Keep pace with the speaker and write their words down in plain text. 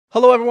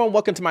Hello everyone,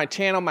 welcome to my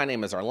channel. My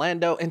name is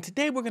Orlando, and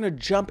today we're gonna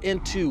jump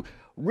into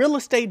real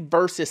estate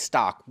versus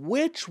stock.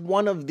 Which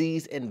one of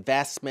these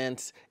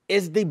investments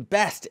is the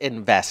best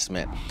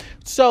investment?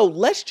 So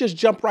let's just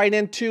jump right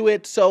into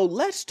it. So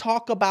let's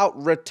talk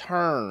about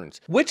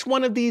returns. Which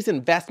one of these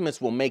investments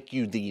will make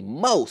you the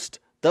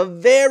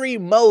very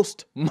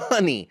most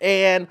money?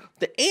 And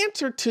the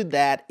answer to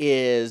that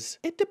is,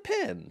 it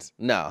depends.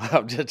 No,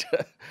 I'm just...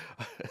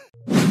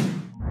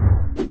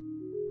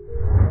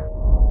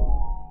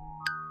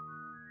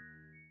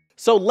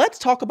 So let's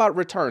talk about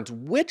returns.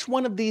 Which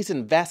one of these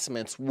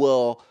investments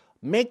will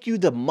make you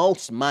the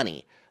most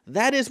money?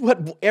 That is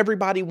what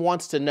everybody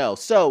wants to know.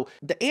 So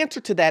the answer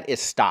to that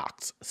is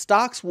stocks.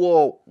 Stocks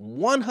will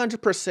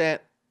 100%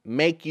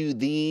 make you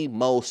the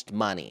most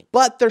money.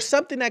 But there's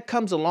something that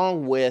comes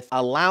along with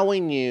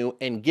allowing you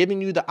and giving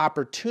you the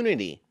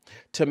opportunity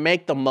to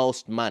make the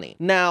most money.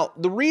 Now,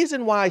 the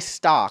reason why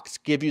stocks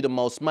give you the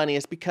most money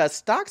is because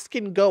stocks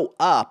can go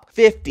up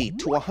 50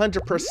 to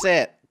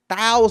 100%.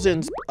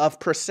 Thousands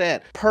of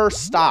percent per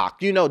stock,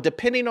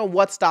 depending on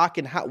what stock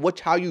and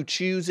how you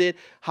choose it,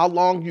 how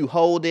long you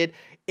hold it,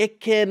 it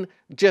can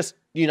just,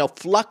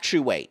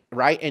 fluctuate,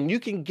 right? And you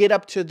can get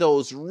up to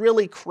those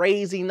really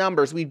crazy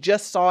numbers. We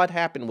just saw it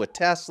happen with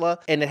Tesla,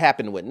 and it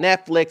happened with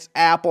Netflix,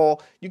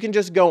 Apple. You can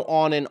just go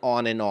on and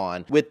on and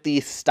on with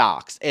these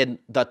stocks and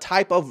the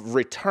type of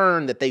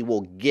return that they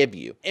will give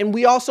you. And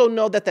we also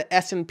know that the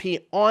S&P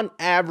on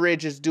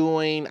average is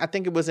doing, I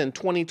think it was in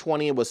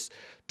 2020, it was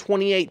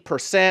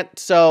 28%.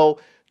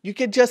 So you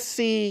could just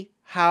see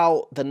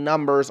how the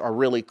numbers are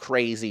really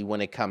crazy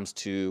when it comes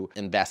to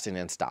investing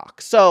in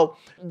stock. So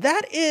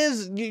that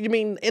is,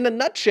 in a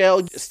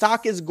nutshell,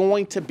 stock is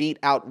going to beat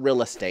out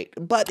real estate.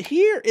 But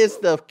here is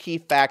the key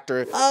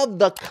factor of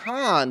the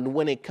con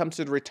when it comes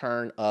to the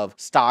return of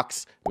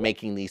stocks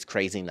making these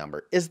crazy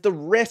numbers, is the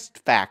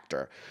risk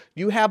factor.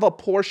 You have a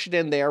portion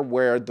in there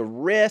where the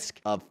risk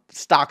of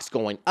stocks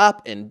going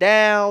up and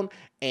down,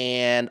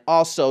 and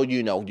also,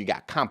 you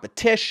got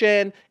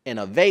competition,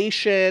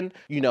 innovation,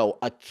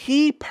 a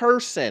key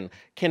person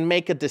can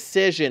make a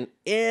decision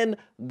in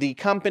the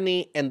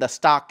company and the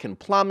stock can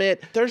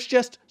plummet. There's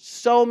just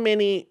so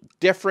many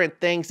different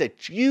things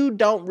that you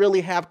don't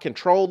really have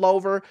control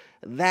over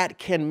that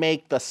can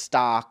make the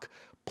stock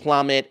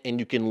plummet, and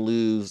you can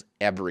lose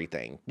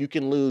everything. You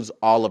can lose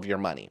all of your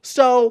money.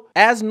 So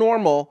as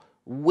normal,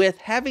 with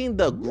having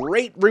the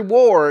great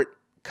reward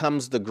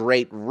comes the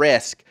great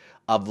risk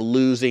of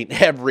losing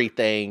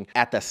everything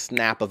at the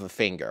snap of a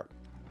finger.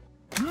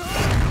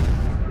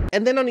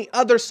 And then on the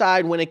other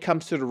side, when it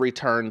comes to the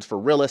returns for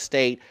real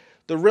estate,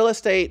 the real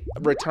estate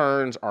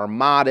returns are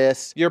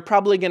modest. You're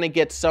probably going to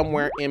get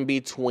somewhere in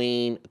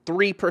between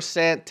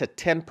 3% to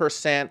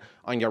 10%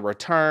 on your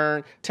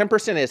return.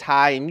 10% is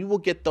high, and you will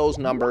get those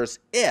numbers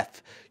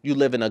if you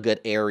live in a good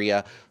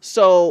area.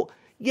 So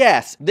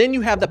yes, then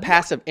you have the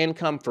passive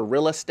income for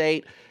real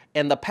estate.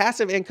 And the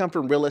passive income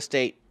from real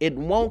estate, it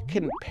won't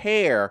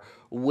compare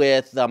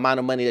with the amount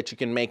of money that you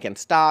can make in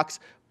stocks,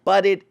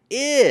 but it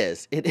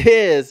is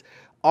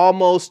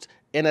almost,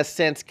 in a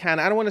sense, I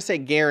don't want to say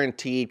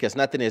guaranteed, because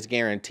nothing is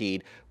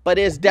guaranteed, but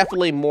it's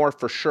definitely more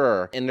for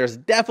sure. And there's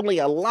definitely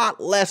a lot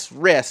less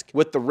risk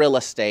with the real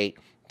estate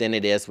than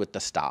it is with the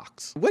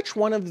stocks. Which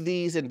one of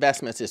these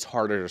investments is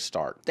harder to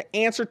start? The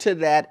answer to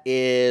that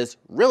is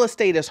real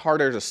estate is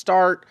harder to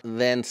start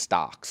than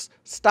stocks.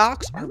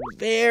 Stocks are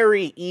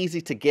very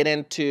easy to get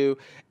into,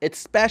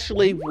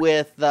 especially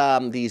with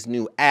these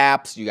new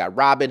apps. You got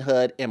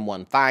Robinhood,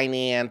 M1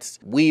 Finance,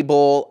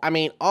 Webull.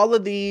 All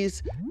of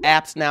these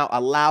apps now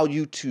allow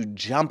you to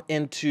jump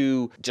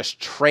into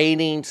just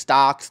trading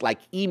stocks like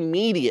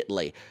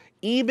immediately.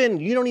 You don't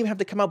even have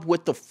to come up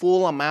with the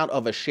full amount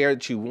of a share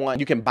that you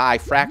want. You can buy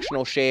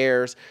fractional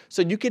shares.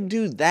 So you can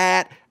do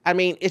that.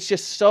 It's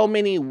just so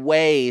many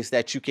ways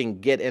that you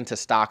can get into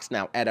stocks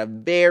now at a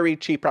very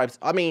cheap price.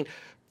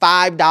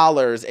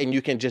 $5 and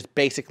you can just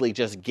basically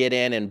just get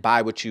in and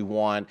buy what you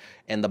want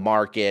in the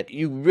market.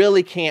 You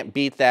really can't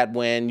beat that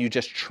when you're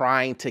just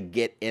trying to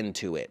get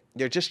into it.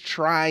 You're just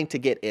trying to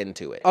get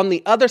into it. On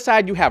the other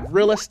side, you have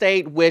real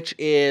estate, which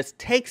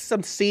takes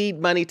some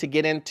seed money to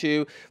get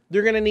into.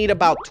 You're gonna need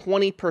about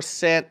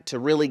 20% to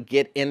really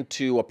get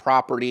into a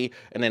property,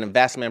 an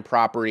investment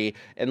property.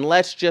 And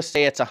let's just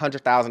say it's a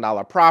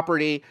 $100,000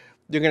 property.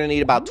 You're gonna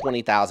need about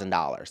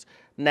 $20,000.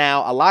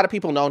 Now, a lot of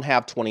people don't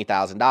have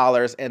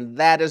 $20,000, and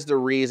that is the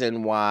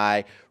reason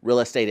why real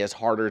estate is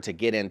harder to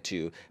get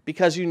into,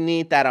 because you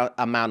need that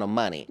amount of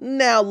money.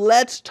 Now,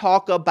 let's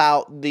talk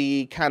about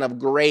the kind of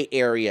gray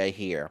area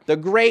here. The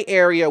gray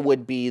area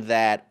would be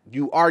that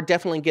you are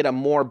definitely getting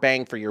more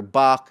bang for your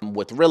buck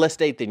with real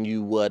estate than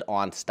you would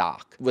on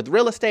stock. With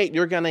real estate,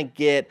 you're gonna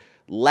get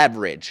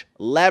leverage.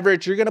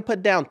 You're gonna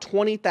put down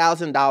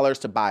 $20,000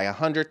 to buy a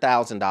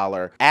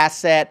 $100,000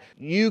 asset.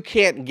 You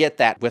can't get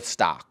that with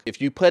stock.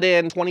 If you put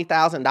in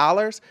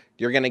 $20,000,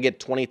 you're gonna get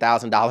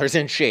 $20,000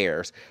 in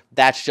shares.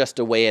 That's just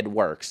the way it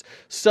works.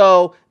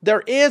 So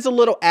there is a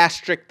little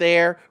asterisk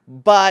there,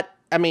 but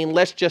I mean,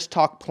 let's just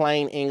talk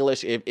plain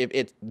English. If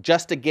it's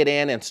just to get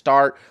in and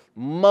start,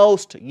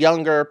 most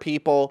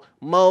people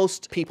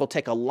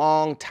take a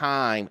long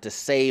time to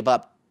save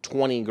up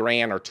 20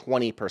 grand or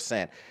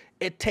 20%.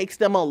 It takes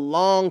them a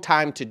long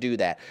time to do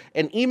that.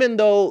 And even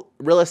though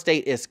real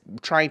estate is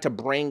trying to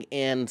bring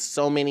in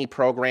so many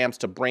programs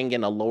to bring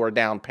in a lower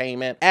down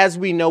payment, as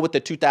we know with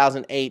the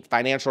 2008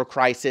 financial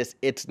crisis,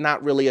 it's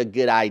not really a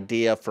good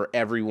idea for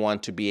everyone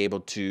to be able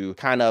to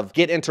kind of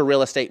get into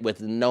real estate with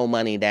no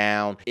money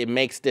down. It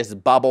makes this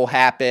bubble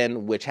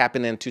happen, which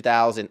happened in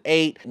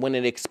 2008. When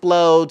it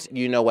explodes,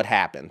 you know what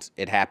happens.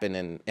 It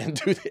happened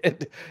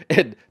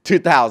in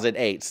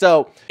 2008.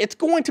 So it's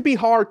going to be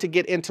hard to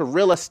get into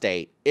real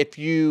estate if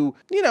you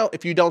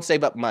don't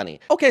save up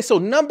money. Okay, so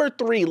number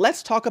 3,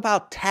 let's talk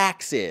about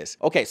taxes.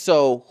 Okay,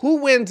 so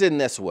who wins in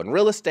this one?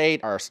 Real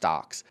estate or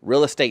stocks?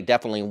 Real estate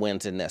definitely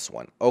wins in this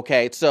one.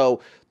 Okay, so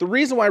the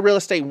reason why real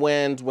estate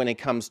wins when it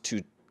comes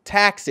to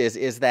taxes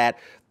is that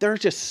there's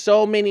just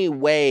so many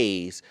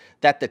ways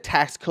that the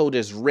tax code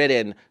is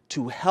written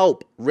to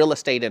help real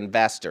estate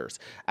investors.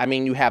 I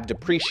mean, you have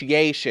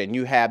depreciation,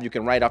 you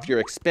can write off your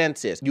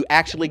expenses, you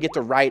actually get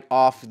to write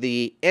off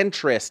the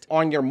interest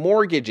on your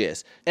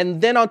mortgages. And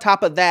then on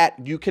top of that,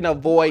 you can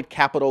avoid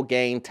capital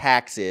gain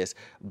taxes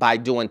by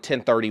doing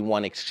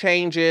 1031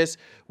 exchanges,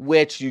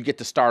 which you get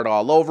to start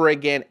all over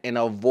again and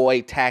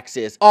avoid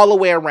taxes all the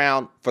way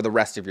around for the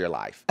rest of your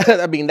life.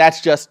 I mean,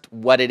 that's just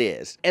what it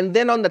is. And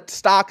then on the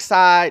stock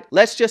side,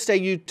 let's just say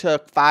you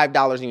took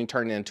 $5 and you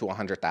turned it into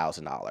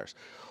 $100,000.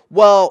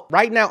 Well,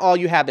 right now, all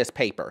you have is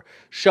paper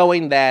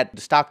showing that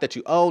the stock that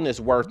you own is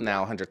worth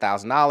now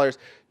 $100,000.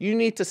 You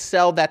need to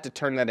sell that to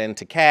turn that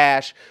into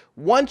cash.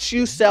 Once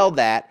you sell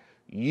that,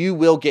 you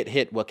will get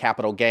hit with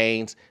capital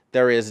gains.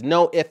 There is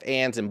no ifs,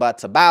 ands, and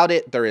buts about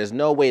it. There is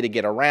no way to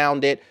get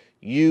around it.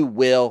 You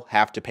will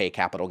have to pay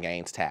capital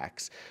gains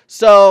tax.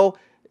 So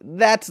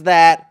that's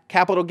that.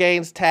 Capital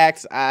gains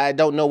tax, I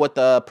don't know what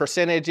the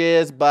percentage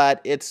is,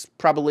 but it's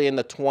probably in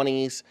the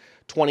 20s.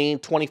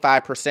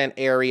 25%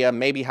 area,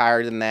 maybe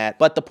higher than that.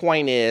 But the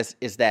point is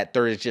that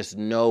there is just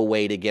no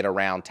way to get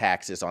around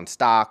taxes on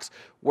stocks,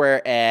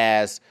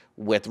 whereas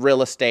with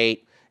real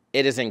estate,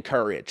 it is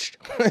encouraged,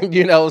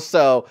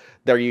 so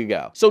there you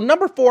go. So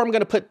number 4, I'm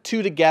gonna put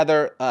 2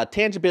 together,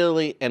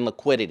 tangibility and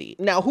liquidity.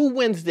 Now, who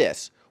wins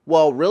this?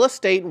 Well, real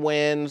estate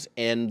wins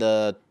in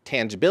the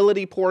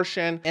tangibility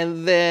portion,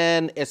 and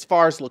then as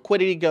far as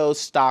liquidity goes,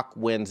 stock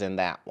wins in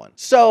that one.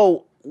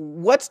 So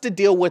what's the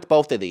deal with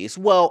both of these?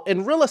 Well,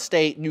 in real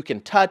estate, you can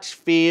touch,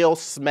 feel,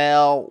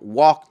 smell,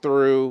 walk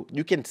through.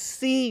 You can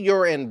see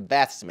your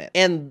investment.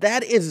 And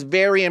that is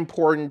very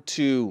important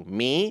to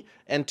me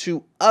and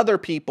to other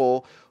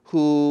people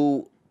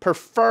who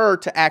prefer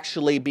to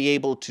actually be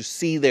able to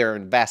see their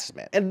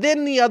investment. And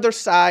then the other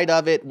side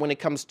of it, when it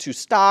comes to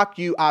stock,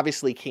 you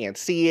obviously can't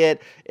see it.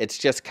 It's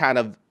just kind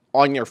of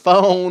on your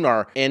phone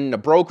or in the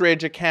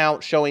brokerage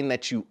account showing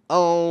that you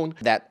own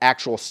that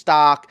actual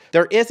stock.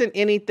 There isn't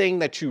anything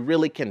that you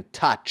really can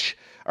touch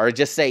or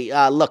just say,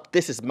 look,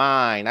 this is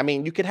mine. I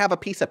mean, you could have a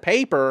piece of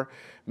paper,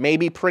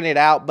 maybe print it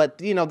out, but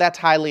that's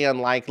highly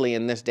unlikely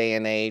in this day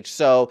and age.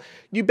 So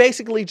you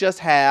basically just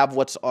have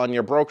what's on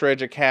your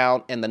brokerage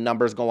account and the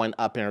numbers going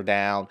up or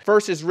down.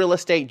 Versus real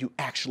estate, you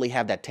actually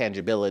have that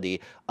tangibility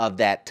of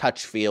that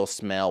touch, feel,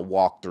 smell,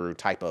 walk through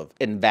type of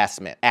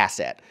investment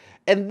asset.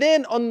 And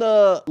then on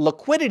the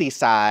liquidity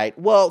side,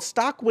 well,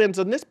 stock wins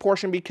on this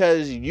portion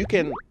because you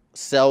can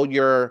sell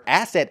your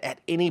asset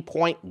at any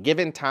point,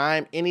 given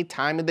time, any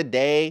time of the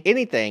day,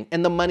 anything,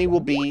 and the money will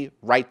be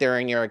right there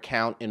in your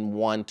account in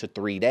 1 to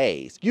 3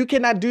 days. You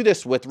cannot do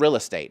this with real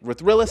estate.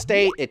 With real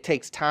estate, it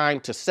takes time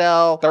to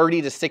sell,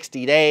 30 to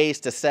 60 days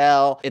to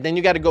sell, and then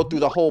you got to go through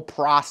the whole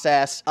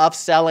process of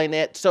selling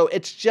it. So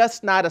it's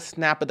just not a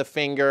snap of the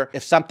finger.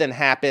 If something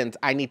happens,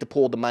 I need to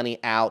pull the money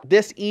out.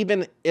 This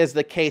even is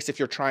the case if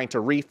you're trying to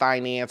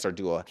refinance or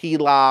do a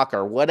HELOC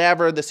or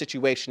whatever the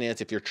situation is.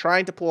 If you're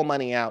trying to pull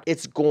money out,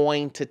 it's going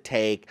to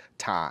take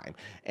time.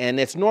 And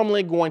it's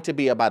normally going to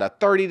be about a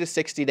 30 to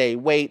 60 day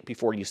wait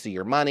before you see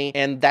your money.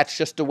 And that's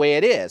just the way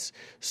it is.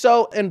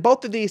 So in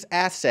both of these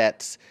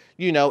assets,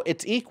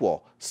 it's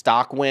equal.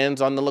 Stock wins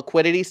on the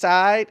liquidity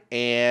side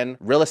and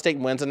real estate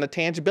wins on the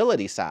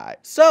tangibility side.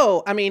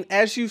 So, I mean,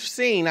 as you've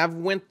seen, I've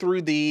went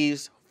through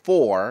these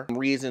 4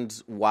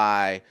 reasons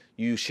why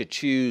you should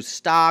choose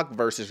stock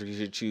versus you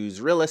should choose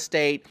real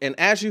estate. And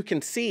as you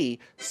can see,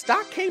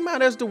 stock came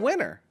out as the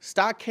winner.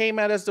 Stock came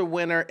out as the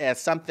winner as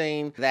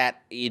something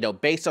that,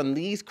 based on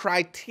these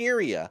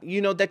criteria,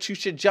 that you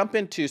should jump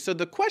into. So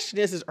the question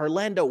is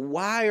Orlando,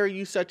 why are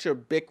you such a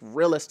big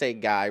real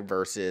estate guy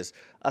versus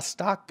a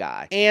stock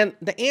guy? And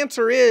the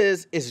answer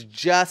is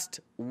just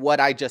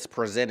what I just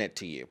presented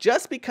to you.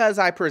 Just because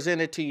I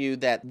presented to you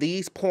that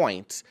these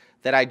points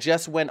that I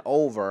just went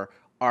over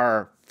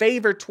are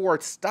favor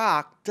towards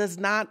stock does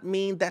not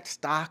mean that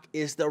stock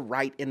is the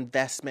right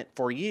investment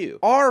for you,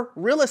 or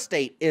real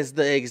estate is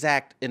the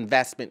exact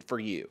investment for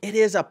you. It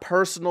is a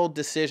personal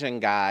decision,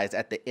 guys,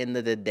 at the end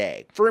of the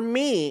day. For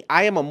me,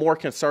 I am a more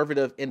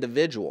conservative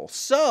individual,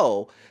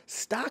 so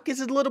stock is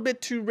a little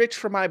bit too rich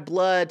for my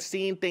blood,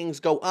 seeing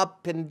things go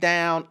up and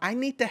down. I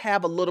need to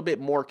have a little bit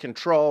more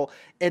control,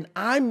 and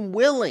I'm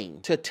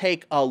willing to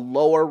take a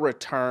lower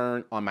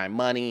return on my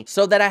money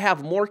so that I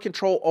have more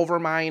control over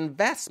my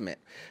investment.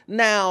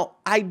 Now,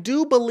 I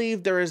do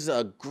believe there is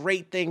a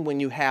great thing when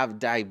you have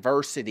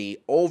diversity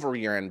over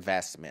your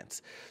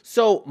investments.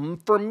 So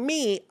for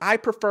me, I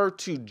prefer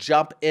to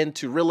jump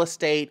into real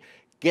estate,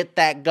 get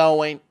that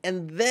going,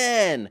 and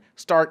then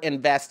start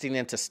investing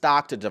into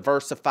stock to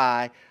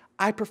diversify.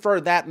 I prefer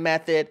that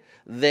method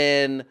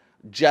than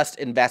just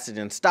investing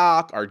in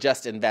stock or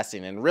just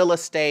investing in real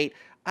estate.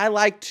 I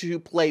like to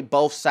play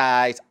both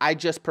sides. I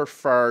just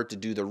prefer to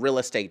do the real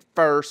estate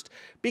first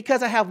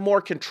because I have more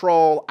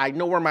control. I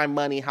know where my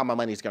money, how my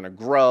money's gonna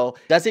grow.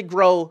 Does it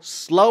grow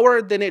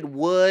slower than it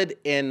would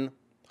in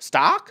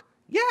stock?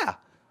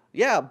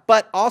 Yeah,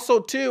 but also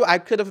too, I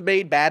could have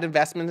made bad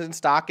investments in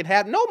stock and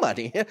had no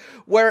money.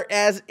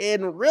 Whereas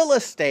in real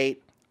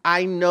estate,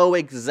 I know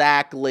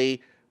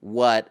exactly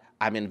what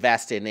I'm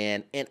investing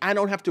in, and I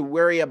don't have to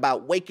worry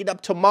about waking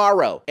up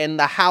tomorrow and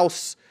the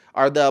house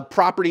or the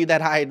property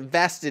that I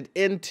invested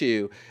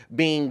into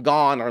being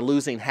gone or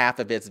losing half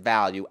of its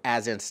value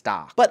as in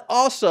stock. But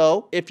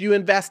also, if you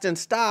invest in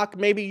stock,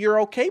 maybe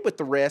you're okay with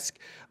the risk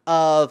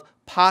of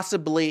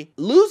possibly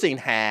losing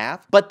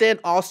half, but then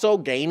also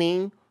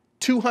gaining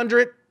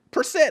 200%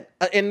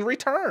 in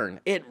return.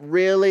 It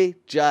really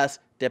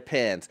just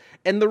depends.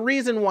 And the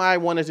reason why I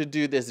wanted to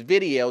do this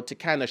video to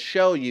kind of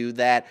show you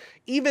that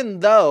even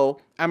though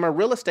I'm a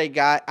real estate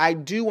guy, I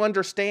do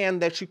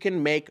understand that you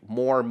can make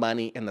more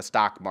money in the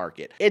stock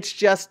market. It's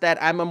just that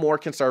I'm a more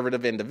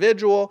conservative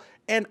individual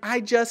and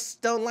I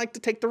just don't like to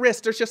take the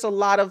risk. There's just a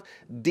lot of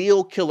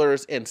deal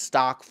killers in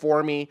stock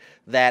for me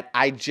that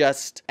I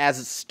just,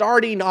 as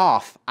starting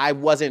off, I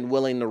wasn't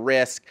willing to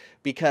risk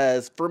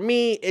because for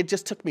me, it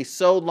just took me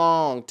so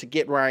long to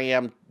get where I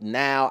am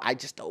now. I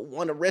just don't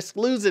want to risk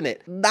losing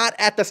it. Not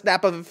at the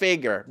snap of a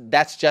finger.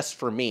 That's just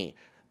for me.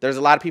 There's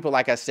a lot of people,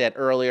 like I said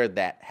earlier,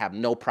 that have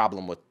no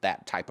problem with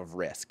that type of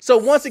risk. So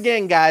once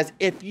again, guys,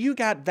 if you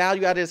got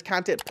value out of this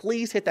content,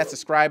 please hit that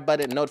subscribe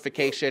button,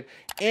 notification,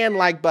 and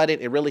like button.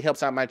 It really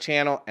helps out my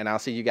channel, and I'll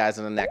see you guys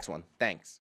in the next one. Thanks.